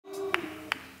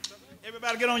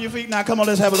Everybody get on your feet now. Come on,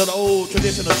 let's have a little old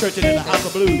traditional churching in the house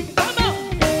of blues. Come on.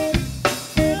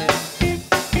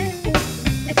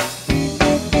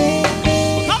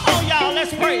 Come on, y'all,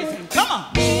 let's praise him. Come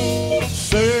on.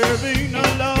 Serving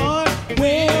the Lord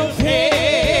will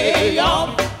pay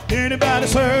off. Anybody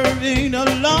serving the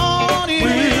Lord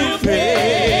will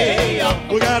pay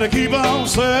off. We gotta keep on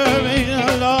serving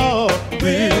the Lord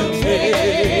will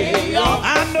pay off.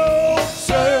 I know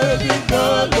serving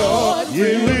the Lord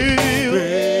will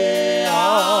pay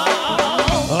off.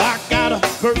 I got a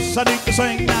verse I need to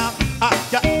sing now. I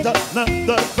got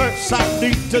another verse I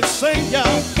need to sing,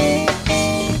 y'all.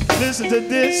 Listen to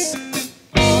this.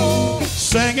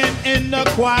 Singing in the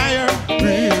choir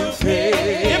will pay.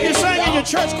 If you sing in your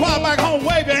church choir back home,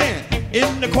 wave your hand.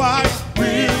 In the choir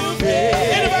will pay.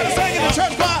 Anybody sing in the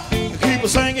church choir? Keep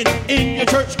singing in your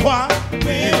church choir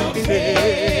will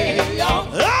pay.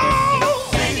 Oh,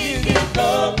 singing in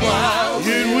the choir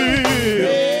it will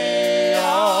pay.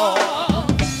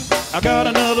 I got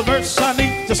another verse I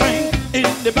need to sing.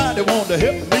 Anybody want to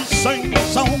help me sing the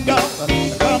song, God?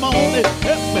 Come on and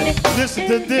help me. Listen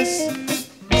to this.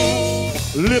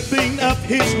 Lifting up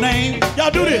his name.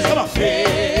 Y'all do this, come on.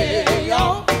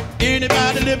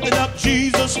 Anybody lifting up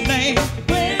Jesus' name?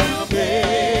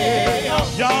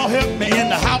 Y'all help me in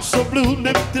the house of blue.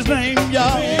 Lift his name,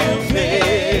 y'all.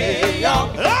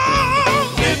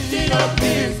 Oh, lifting up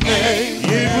his name.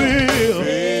 It will.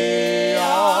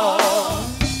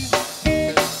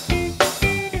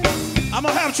 I'm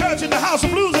gonna have church in the house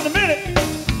of blues in a minute.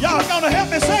 Y'all gonna help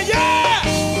me say yeah.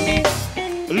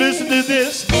 Listen to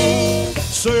this.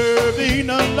 Serving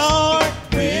the Lord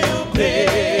will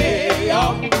pay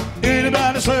off.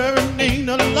 Anybody serving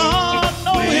the Lord,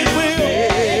 know it will.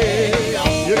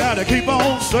 You gotta keep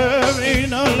on serving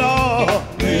the Lord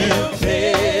will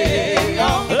pay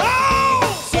off. Oh,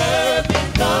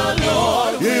 serving the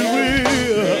Lord will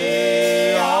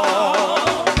pay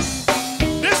off.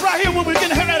 This right here, when we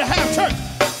getting ready to have church,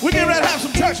 we getting ready to have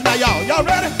some church now, y'all. Y'all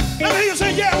ready? Let me hear you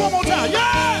say yeah one more time.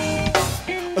 Yeah.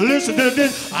 Listen to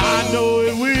this. I know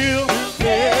it will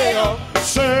pay off.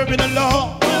 Serving the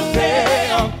Lord will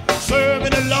pay off.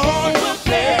 Serving the Lord will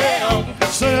pay off.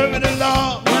 Serving the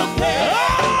Lord will pay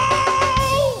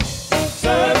off.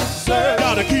 Serve.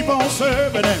 Gotta keep on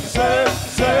serving him.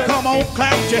 Serve. Come on,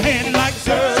 clap your hand like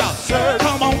serve.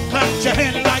 Come on, clap your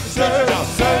hand like serve.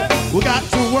 We got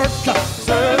to work.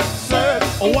 Serve.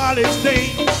 While it's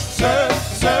day.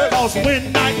 Serve. Cause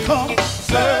when night comes,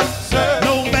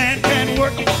 no man can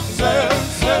work. We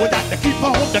got to keep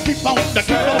on, keep on.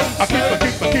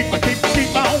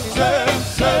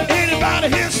 Anybody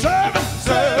here serving?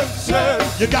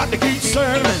 Serve. You got to keep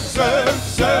serving.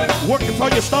 Serve. Working for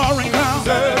your starring crown.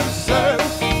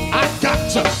 I got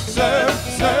to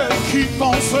keep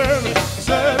on serving.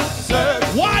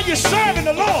 While you're serving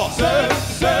the Lord,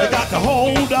 you got to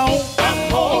hold on.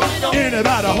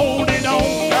 Anybody holding on?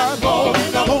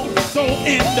 Don't throw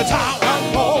in the towel.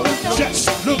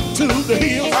 Just look to the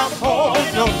hills.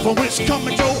 From which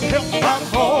cometh your help.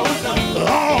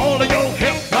 All of your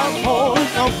help.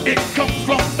 It comes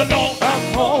from the Lord.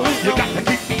 You got to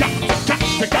keep, you got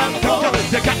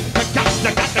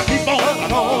to keep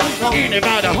on.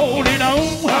 Anybody holding on?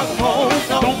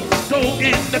 Don't go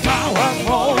in the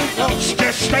towel.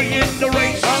 Just stay in the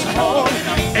race.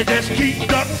 And just keep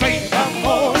the faith.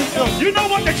 You know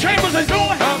what the Chambers is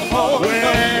doing? Well,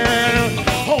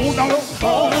 hold on.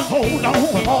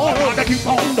 Gotta keep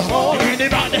on.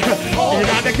 Anybody, you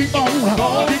gotta keep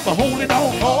on. Keep holding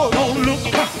on. Don't look to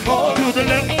the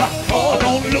left.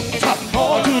 Don't look to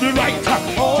the right.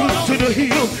 To the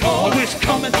hill. Which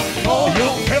coming? Your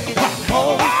help.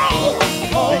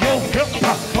 Your help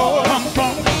come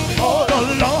from the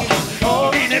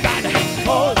Lord. Anybody,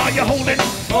 are you holding?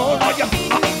 Are you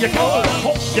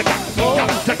got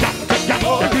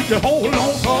to hold on.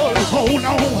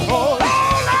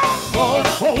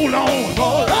 Hold on.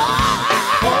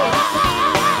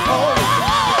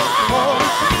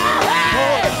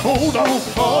 Hold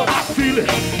on, I feel it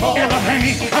in the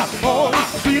hand, I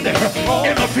feel it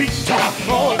in the feet.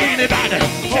 Anybody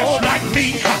just like me,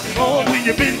 when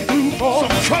you've been through some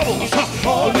troubles,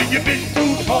 when you've been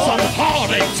through some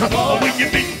heartaches, when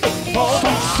you've been through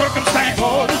some circumstance,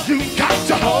 you got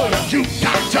to,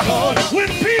 when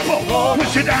people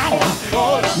put you down,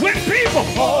 when people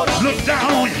look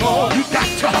down on you, you got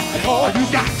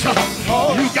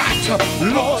to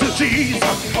look to Jesus.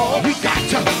 You got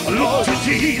to look to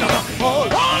Jesus.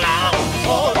 Hold on.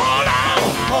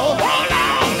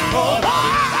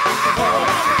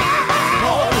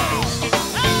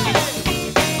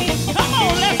 Come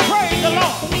on, let's praise the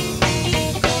Lord.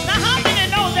 Now, how many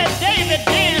know that David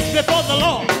danced before the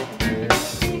Lord?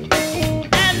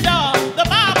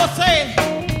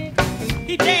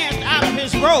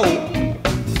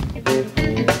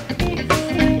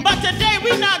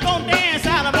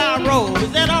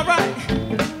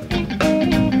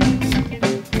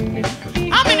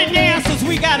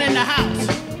 got in the house.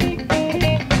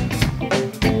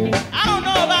 I don't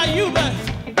know about you, but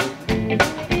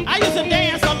I used to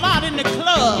dance a lot in the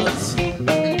clubs.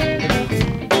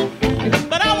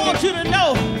 But I want you to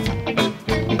know,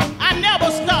 I never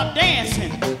stopped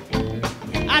dancing.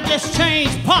 I just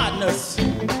changed partners.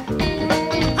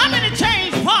 How many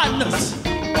changed partners?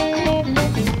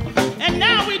 And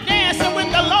now we dancing with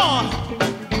the Lord.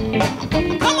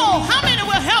 Come on, how many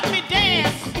will help me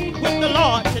dance with the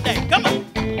Lord today? Come on.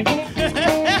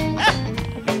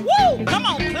 Woo! Come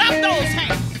on, clap those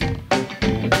hands.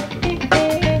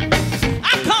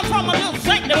 I come from a little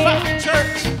sanctified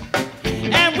church,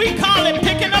 and we call it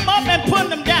picking them up and putting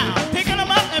them down. Picking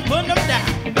them up and putting them down.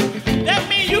 That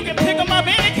means you can pick them up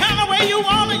any kind of way you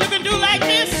want, or you can do like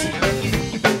this.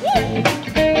 Woo!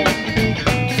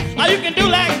 Or you can do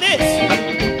like this.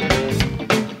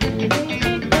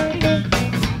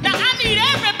 Now I need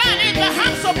everybody in the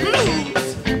house of blues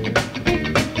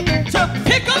to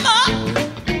pick them up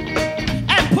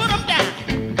and put them down.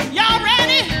 Y'all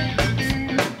ready?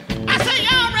 I say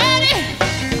y'all ready?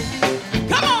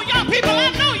 Come on, young people, I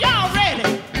know y'all ready.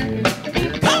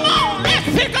 Come on, let's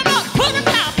pick them up, put them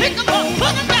down, pick them up,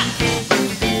 put them down.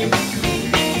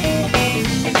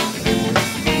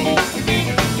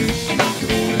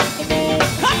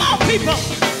 Come on, people.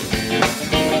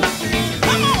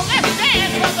 Come on, let's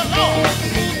dance for the Lord.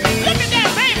 Look at that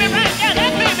baby right there.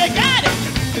 That baby got it.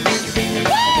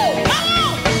 Woo! Come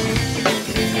on.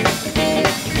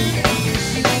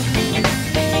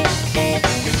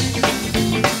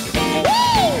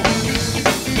 Woo!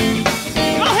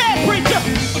 Go ahead, preacher.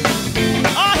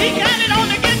 Oh, he got it on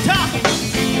the guitar.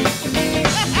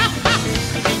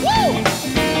 Woo!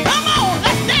 Come on,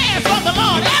 let's dance for the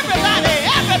Lord. Everybody,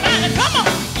 everybody, come on.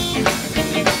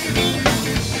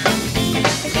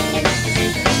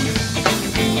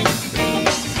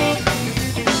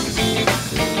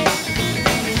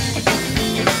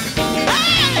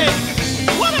 Hey!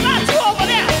 What about you over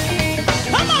there?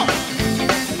 Come on.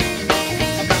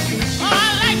 Oh, I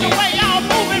like the way y'all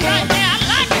moving right there. I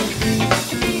like it.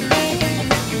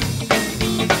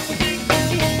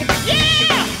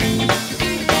 Yeah!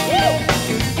 Woo!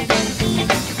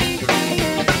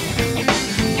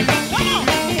 Come on.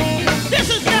 This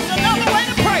is just another way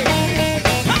to pray.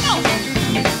 Come on.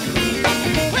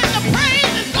 When the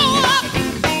praises go up,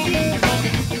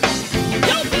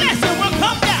 your blessing will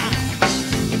come down.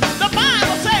 The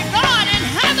Bible says God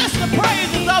inhabits the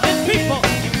praises of his people.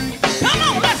 Come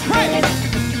on, let's pray.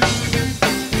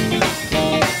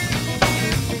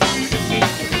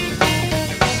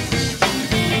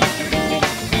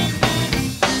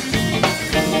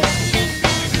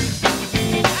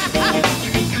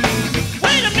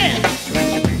 Wait a minute.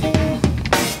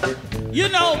 You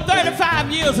know,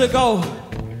 35 years ago,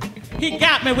 he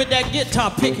got me with that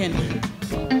guitar picking.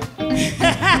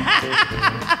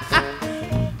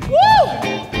 Woo!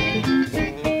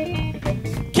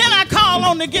 Can I call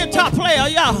on the guitar player,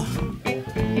 y'all?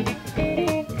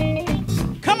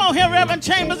 Come on here, Reverend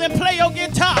Chambers, and play your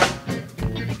guitar.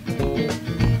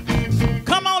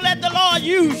 Come on, let the Lord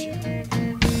use you.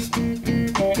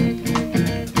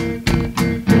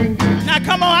 Now,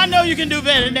 come on, I know you can do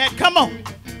better than that. Come on.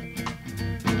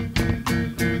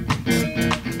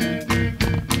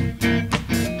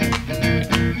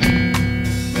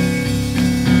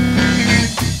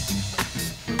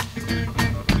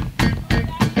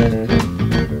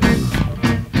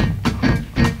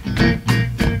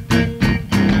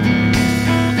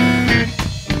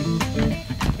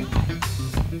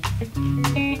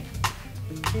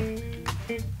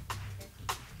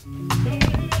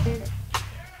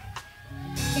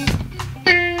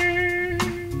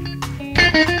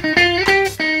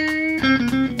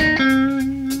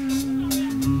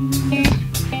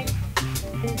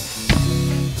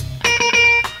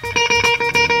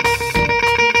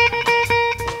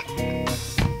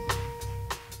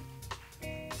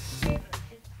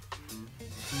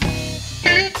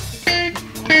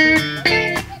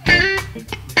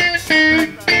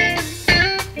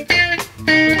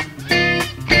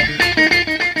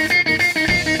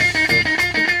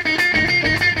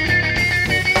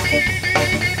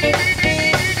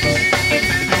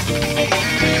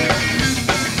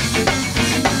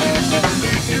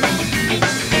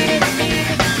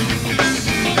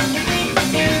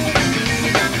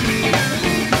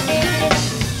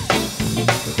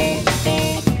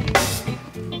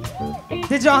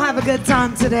 Did y'all have a good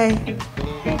time today?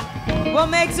 We'll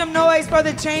make some noise for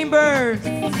the Chambers.